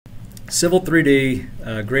Civil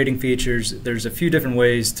 3D grading features, there's a few different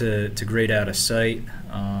ways to grade out a site.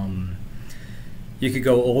 You could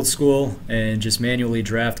go old school and just manually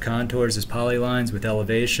draft contours as polylines with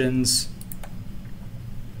elevations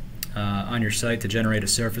on your site to generate a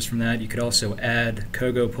surface from that. You could also add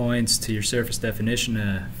Cogo points to your surface definition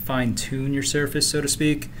to fine-tune your surface, so to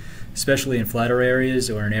speak, especially in flatter areas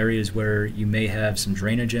or in areas where you may have some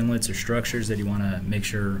drainage inlets or structures that you want to make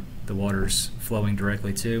sure the water's flowing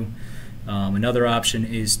directly to. Another option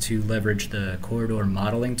is to leverage the corridor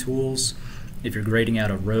modeling tools. If you're grading out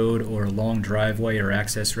a road or a long driveway or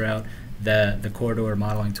access route, the corridor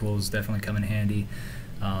modeling tools definitely come in handy.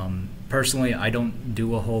 Personally, I don't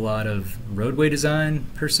do a whole lot of roadway design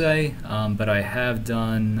per se, but I have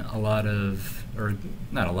done a lot of, or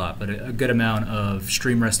not a lot, but a good amount of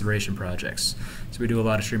stream restoration projects. So we do a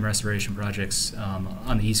lot of stream restoration projects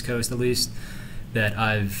on the East Coast at least that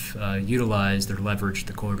I've utilized or leveraged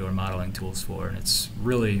the corridor modeling tools for, and it's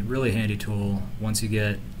really, really handy tool. Once you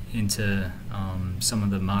get into some of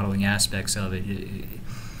the modeling aspects of it,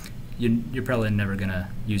 you're probably never going to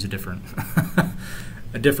use a different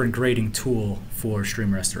a different grading tool for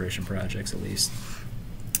stream restoration projects, at least.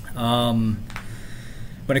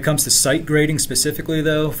 When it comes to site grading specifically,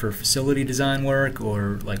 though, for facility design work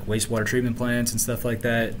or like wastewater treatment plants and stuff like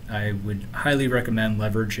that, I would highly recommend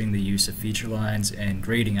leveraging the use of feature lines and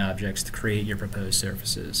grading objects to create your proposed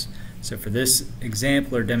surfaces. So for this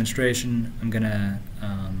example or demonstration, I'm going to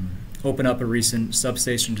open up a recent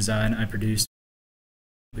substation design I produced,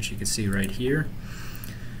 which you can see right here.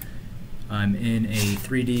 I'm in a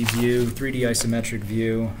 3D view, 3D isometric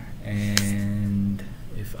view, and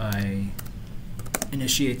if I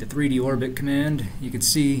initiate the 3D orbit command, you can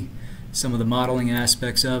see some of the modeling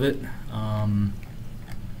aspects of it.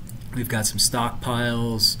 We've got some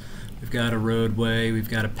stockpiles, we've got a roadway, we've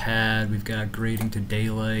got a pad, we've got grading to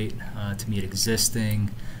daylight to meet existing,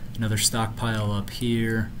 another stockpile up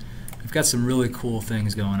here. We've got some really cool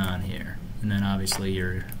things going on here. And then obviously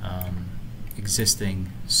your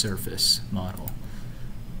existing surface model.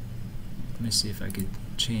 Let me see if I could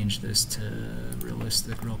change this to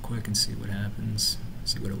realistic real quick and see what happens,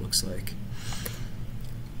 see what it looks like.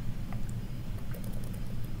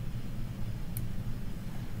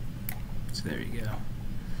 So there you go.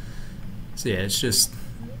 So yeah, it's just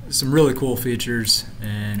some really cool features,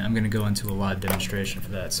 and I'm going to go into a live demonstration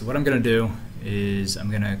for that. So what I'm going to do is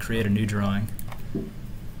I'm going to create a new drawing.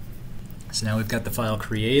 So now we've got the file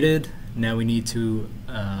created. Now we need to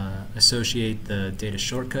associate the data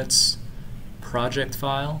shortcuts project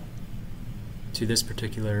file to this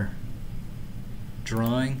particular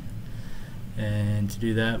drawing. And to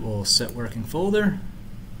do that, we'll set working folder.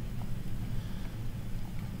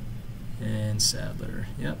 And Sadler,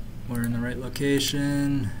 yep, we're in the right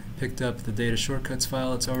location. Picked up the data shortcuts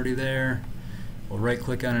file, it's already there. We'll right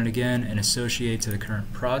click on it again and associate to the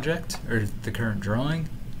current project, or the current drawing.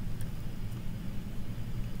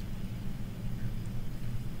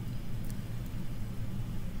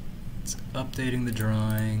 It's updating the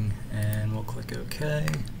drawing, and we'll click OK.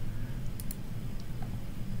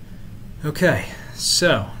 Okay,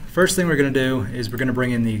 so first thing we're going to do is we're going to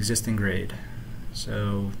bring in the existing grade.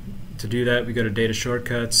 So to do that, we go to Data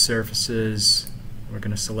Shortcuts, Surfaces. We're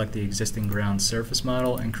going to select the existing ground surface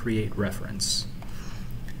model and create reference.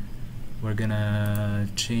 We're going to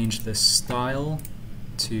change the style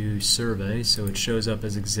to survey so it shows up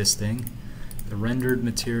as existing. The rendered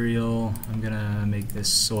material, I'm going to make this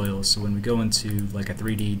soil, so when we go into like a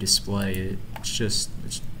 3D display, it just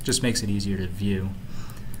makes it easier to view.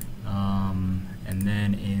 And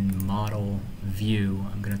then in model view,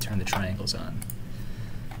 I'm going to turn the triangles on.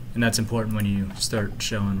 And that's important when you start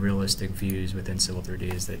showing realistic views within Civil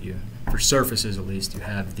 3D, is that you, for surfaces at least, you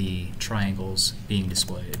have the triangles being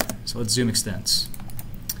displayed. So let's zoom extents.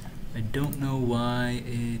 I don't know why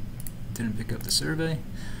it didn't pick up the survey.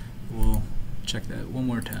 We'll check that one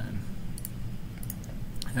more time.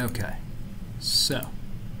 Okay, so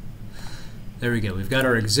there we go. We've got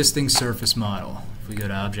our existing surface model. If we go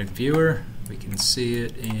to Object Viewer, we can see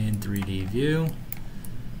it in 3D view.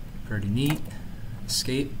 Pretty neat.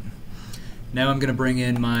 Escape. Now I'm going to bring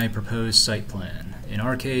in my proposed site plan. In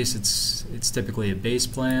our case, it's typically a base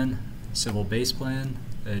plan, civil base plan.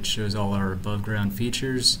 It shows all our above ground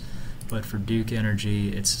features, but for Duke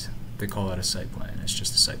Energy, they call it a site plan. It's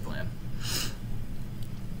just a site plan.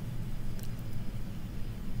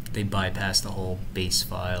 They bypass the whole base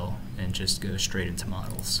file and just go straight into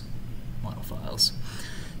model files.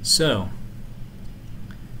 So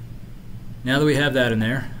now that we have that in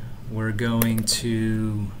there, we're going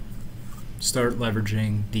to start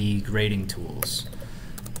leveraging the grading tools.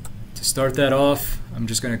 To start that off, I'm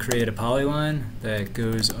just going to create a polyline that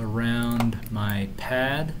goes around my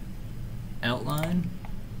pad outline.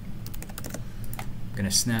 I'm going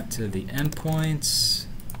to snap to the endpoints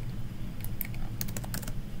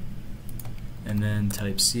and then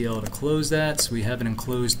type CL to close that, so we have an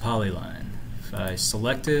enclosed polyline. If I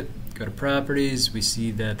select it, go to properties, we see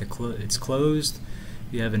that it's closed.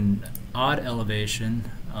 We have an odd elevation.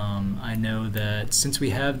 I know that since we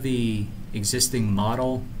have the existing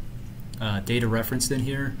model data referenced in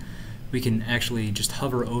here, we can actually just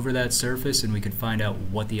hover over that surface and we can find out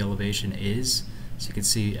what the elevation is. So you can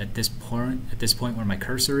see at this point where my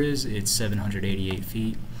cursor is, it's 788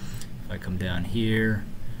 feet. If I come down here,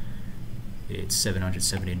 it's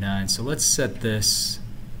 779. So let's set this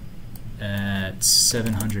at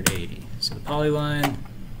 780. So the polyline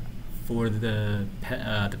for the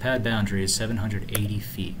pad boundary is 780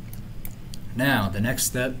 feet. Now the next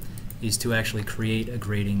step is to actually create a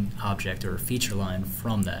grading object or a feature line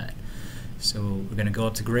from that. So we're going to go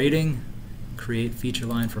up to grading, create feature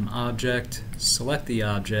line from object, select the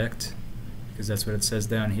object because that's what it says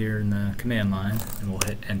down here in the command line, and we'll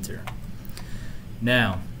hit enter.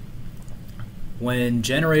 Now when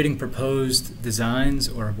generating proposed designs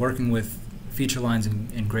or working with feature lines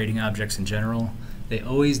and grading objects in general, they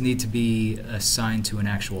always need to be assigned to an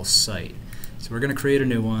actual site. So we're going to create a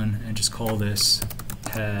new one and just call this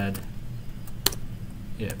pad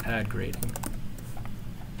grading.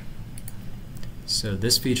 So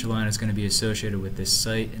this feature line is going to be associated with this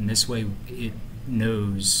site, and this way it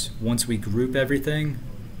knows once we group everything,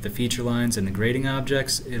 the feature lines and the grading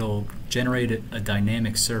objects, it'll generate a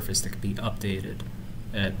dynamic surface that can be updated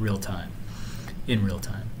at in real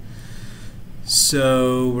time.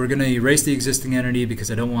 So we're going to erase the existing entity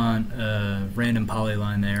because I don't want a random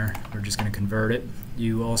polyline there. We're just going to convert it.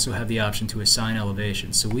 You also have the option to assign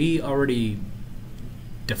elevation. So we already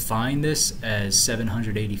defined this as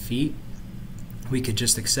 780 feet. We could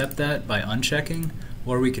just accept that by unchecking,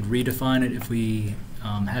 or we could redefine it if we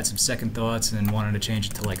had some second thoughts and wanted to change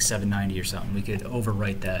it to like 790 or something. We could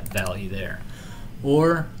overwrite that value there.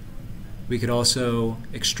 Or we could also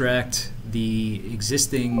extract the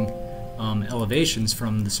existing elevations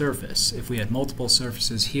from the surface. If we had multiple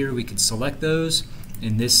surfaces here, we could select those.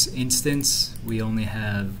 In this instance, we only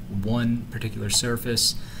have one particular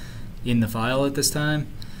surface in the file at this time.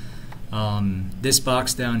 This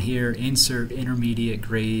box down here, insert intermediate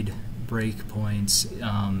grade breakpoints.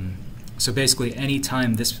 So basically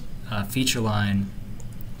anytime this feature line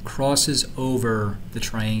crosses over the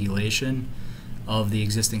triangulation of the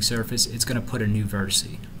existing surface, it's going to put a new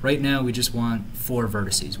vertice. Right now we just want 4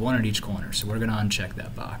 vertices, 1 at each corner, so we're going to uncheck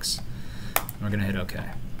that box. We're going to hit OK.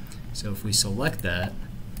 So if we select that,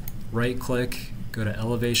 right click, go to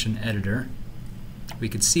elevation editor, we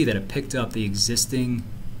could see that it picked up the existing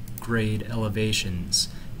grade elevations,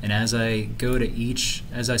 and as I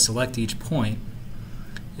select each point,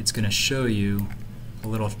 it's going to show you a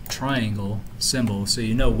little triangle symbol so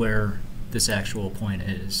you know where this actual point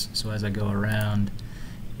is. So as I go around,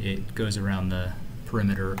 it goes around the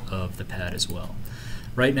perimeter of the pad as well.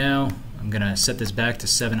 Right now I'm going to set this back to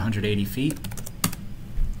 780 feet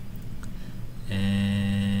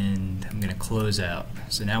and I'm going to close out.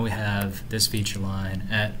 So now we have this feature line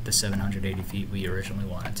at the 780 feet we originally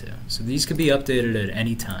wanted to. So these could be updated at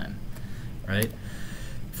any time, right?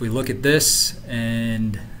 If we look at this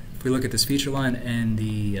and if we look at this feature line and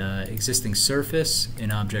the existing surface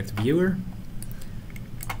in Object Viewer,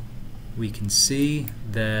 we can see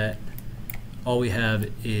that all we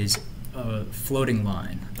have is a floating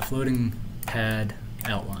line, a floating pad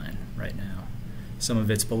outline right now. Some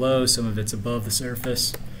of it's below, some of it's above the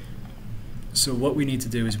surface. So what we need to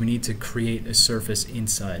do is we need to create a surface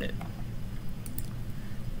inside it.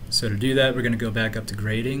 So to do that, we're going to go back up to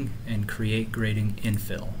grading and create grading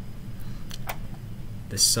infill.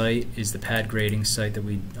 The site is the pad grading site that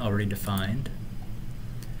we already defined.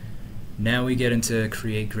 Now we get into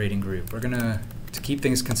create grading group. We're going to keep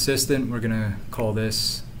things consistent, we're going to call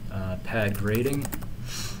this pad grading.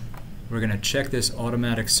 We're going to check this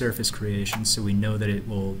automatic surface creation so we know that it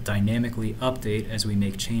will dynamically update as we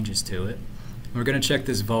make changes to it. We're going to check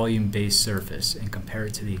this volume based surface and compare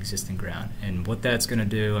it to the existing ground. And what that's going to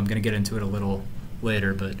do, I'm going to get into it a little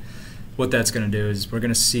later, but what that's going to do is we're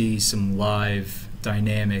going to see some live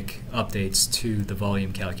dynamic updates to the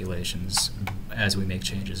volume calculations as we make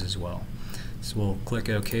changes as well. So we'll click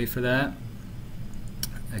OK for that.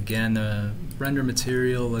 Again, the render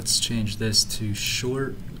material, let's change this to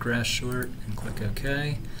short, grass short, and click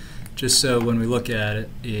OK. Just so when we look at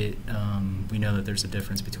it, we know that there's a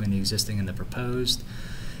difference between the existing and the proposed.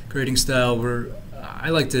 Grading style, we're I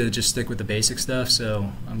like to just stick with the basic stuff,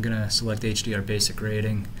 so I'm going to select HDR basic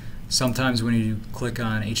grading. Sometimes when you click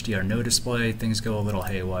on HDR no display, things go a little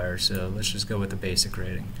haywire, so let's just go with the basic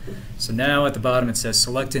grading. So now at the bottom it says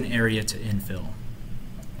select an area to infill.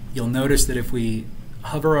 You'll notice that if we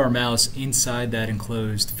hover our mouse inside that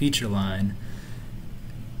enclosed feature line,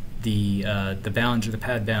 the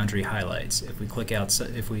pad boundary highlights. If we click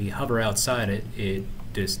outside, if we hover outside it, it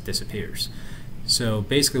disappears. So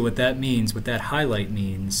basically what that means, what that highlight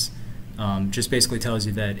means, just basically tells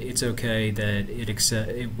you that it's okay, that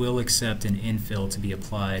it will accept an infill to be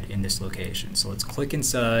applied in this location. So let's click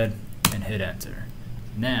inside and hit enter.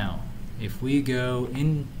 Now, if we go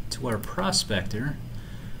into our prospector,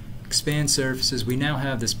 expand surfaces, we now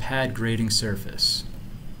have this pad grading surface.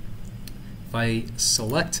 If I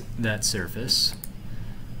select that surface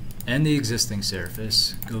and the existing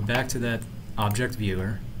surface, go back to that object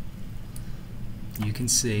viewer, you can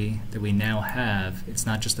see that we now have, it's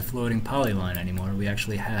not just a floating polyline anymore, we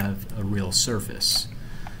actually have a real surface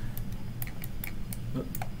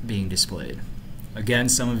being displayed. Again,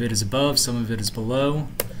 some of it is above, some of it is below,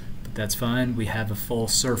 but that's fine. We have a full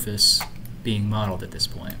surface being modeled at this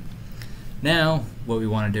point. Now, what we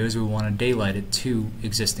want to do is we want to daylight it to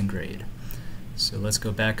existing grade. So let's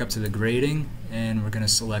go back up to the grading, and we're going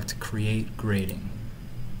to select Create Grading.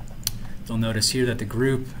 You'll notice here that the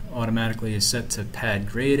group automatically is set to pad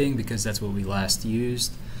grading because that's what we last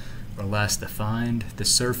used or last defined. The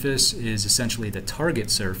surface is essentially the target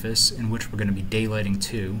surface in which we're going to be daylighting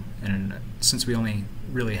to, and since we only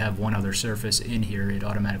really have one other surface in here, it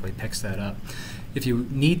automatically picks that up. If you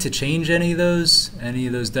need to change any of those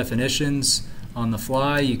definitions on the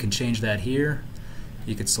fly, you can change that here.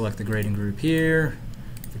 You could select the grading group here,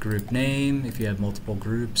 the group name if you have multiple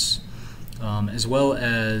groups, as well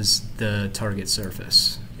as the target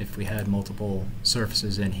surface. If we had multiple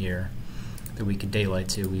surfaces in here that we could daylight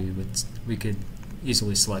to, we could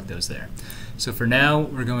easily select those there. So for now,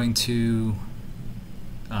 we're going to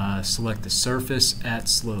select the surface at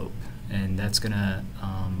slope, and that's gonna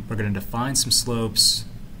we're gonna define some slopes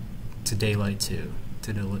to daylight to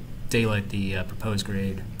daylight the proposed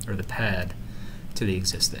grade or the pad to the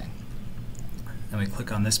existing. Then we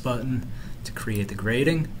click on this button to create the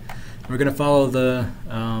grading. We're going to follow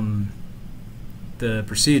the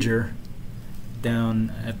procedure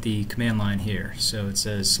down at the command line here. So it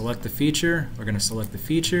says select the feature. We're going to select the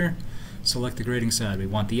feature, select the grading side. We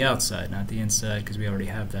want the outside, not the inside, because we already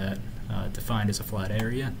have that defined as a flat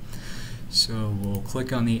area. So we'll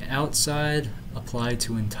click on the outside, apply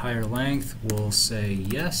to entire length. We'll say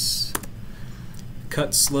yes.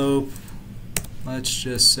 Cut slope, let's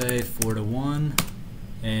just say 4:1,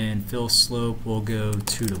 and fill slope will go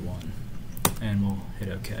 2:1, and we'll hit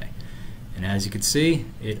OK. And as you can see,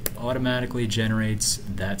 it automatically generates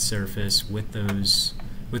that surface with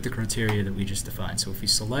the criteria that we just defined. So if we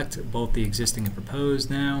select both the existing and proposed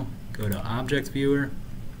now, go to Object Viewer,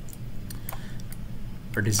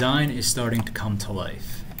 our design is starting to come to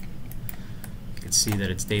life. You can see that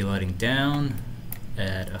it's daylighting down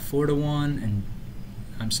at a 4:1 and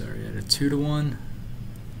at a 2:1,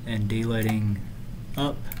 and daylighting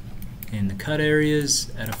up in the cut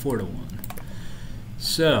areas at a 4:1.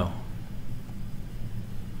 So,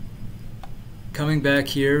 coming back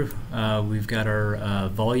here, we've got our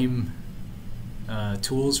volume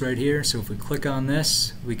tools right here. So if we click on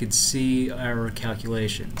this, we could see our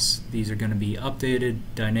calculations. These are going to be updated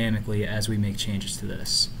dynamically as we make changes to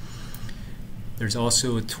this. There's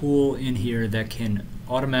also a tool in here that can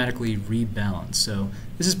automatically rebalance. So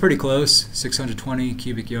this is pretty close, 620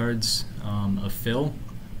 cubic yards of fill.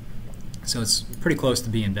 So it's pretty close to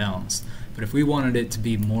being balanced. But if we wanted it to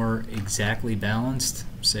be more exactly balanced,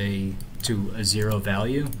 say to a 0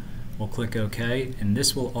 value, we'll click OK, and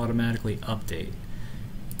this will automatically update.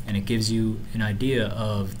 And it gives you an idea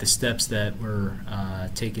of the steps that were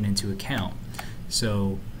taken into account.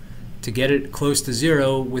 So to get it close to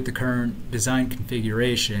 0 with the current design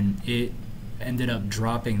configuration, it ended up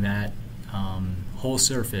dropping that whole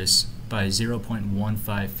surface by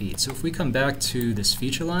 0.15 feet. So if we come back to this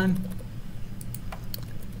feature line,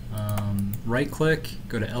 right click,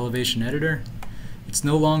 go to Elevation Editor, it's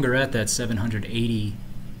no longer at that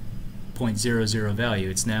 780.00 value.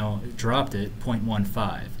 It's now dropped it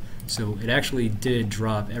 0.15. So it actually did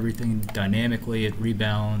drop everything dynamically. It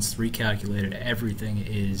rebalanced, recalculated, everything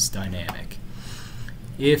is dynamic.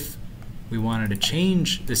 If we wanted to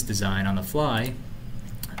change this design on the fly,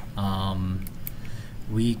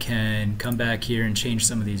 we can come back here and change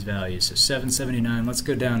some of these values. So 779, let's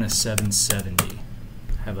go down to 770.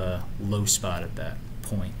 Have a low spot at that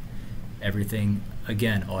point. Everything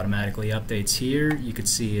again, automatically updates here. You could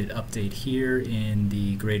see it update here in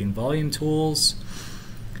the grading volume tools.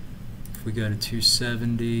 If we go to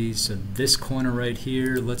 270, so this corner right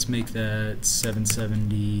here, let's make that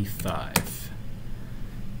 775.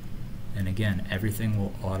 And again, everything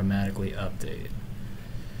will automatically update.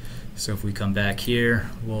 So if we come back here,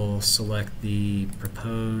 we'll select the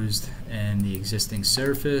proposed and the existing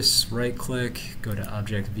surface, right click, go to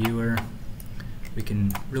Object Viewer. We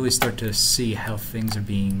can really start to see how things are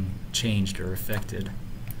being changed or affected.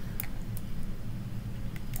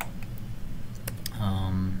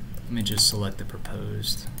 Let me just select the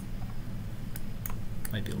proposed.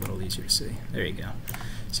 Might be a little easier to see. There you go.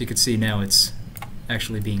 So you can see now it's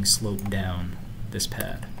actually being sloped down, this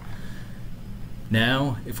pad.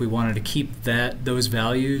 Now, if we wanted to keep those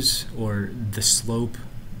values or the slope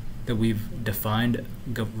that we've defined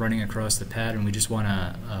running across the pad, and we just want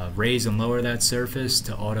to raise and lower that surface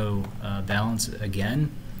to auto balance again,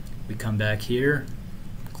 we come back here,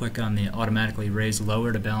 click on the automatically raise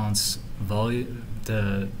lower to balance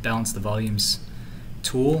the volumes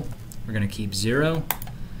tool. We're going to keep 0,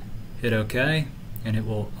 hit OK, and it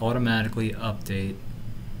will automatically update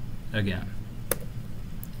again.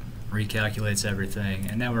 Recalculates everything,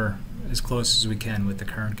 and now we're as close as we can with the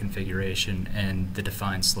current configuration and the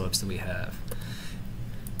defined slopes that we have.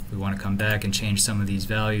 If we want to come back and change some of these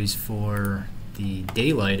values for the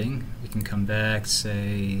daylighting, we can come back,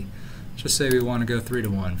 just say we want to go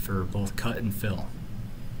 3:1 for both cut and fill.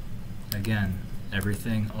 Again,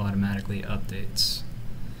 everything automatically updates.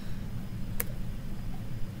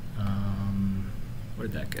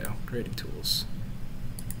 Where'd that go? Grading tools.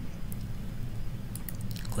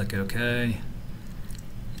 Click OK,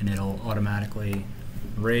 and it'll automatically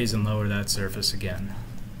raise and lower that surface again.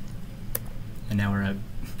 And now we're at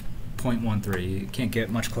 0.13. You can't get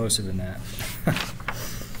much closer than that.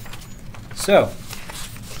 So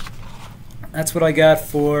that's what I got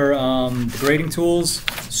for the grading tools.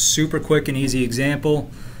 Super quick and easy example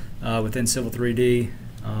within Civil 3D,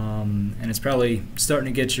 and it's probably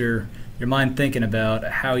starting to get your mind thinking about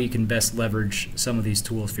how you can best leverage some of these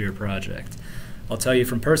tools for your project. I'll tell you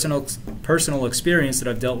from personal experience that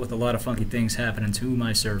I've dealt with a lot of funky things happening to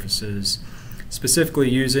my surfaces, specifically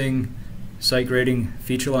using site grading,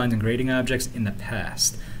 feature lines, and grading objects in the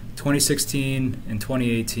past. 2016 and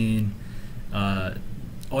 2018,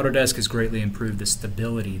 Autodesk has greatly improved the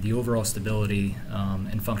stability, the overall stability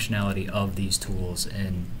and functionality of these tools,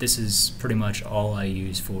 and this is pretty much all I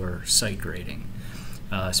use for site grading,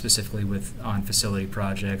 specifically on facility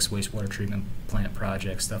projects, wastewater treatment plant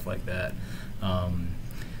projects, stuff like that.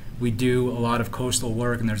 We do a lot of coastal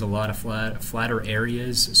work, and there's a lot of flatter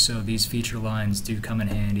areas, so these feature lines do come in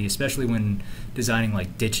handy, especially when designing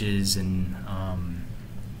like ditches and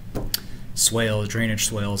swales, drainage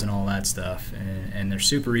swales, and all that stuff. And they're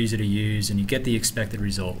super easy to use, and you get the expected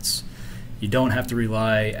results. You don't have to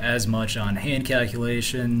rely as much on hand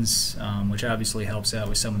calculations, which obviously helps out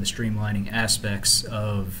with some of the streamlining aspects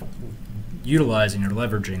of utilizing or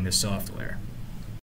leveraging this software.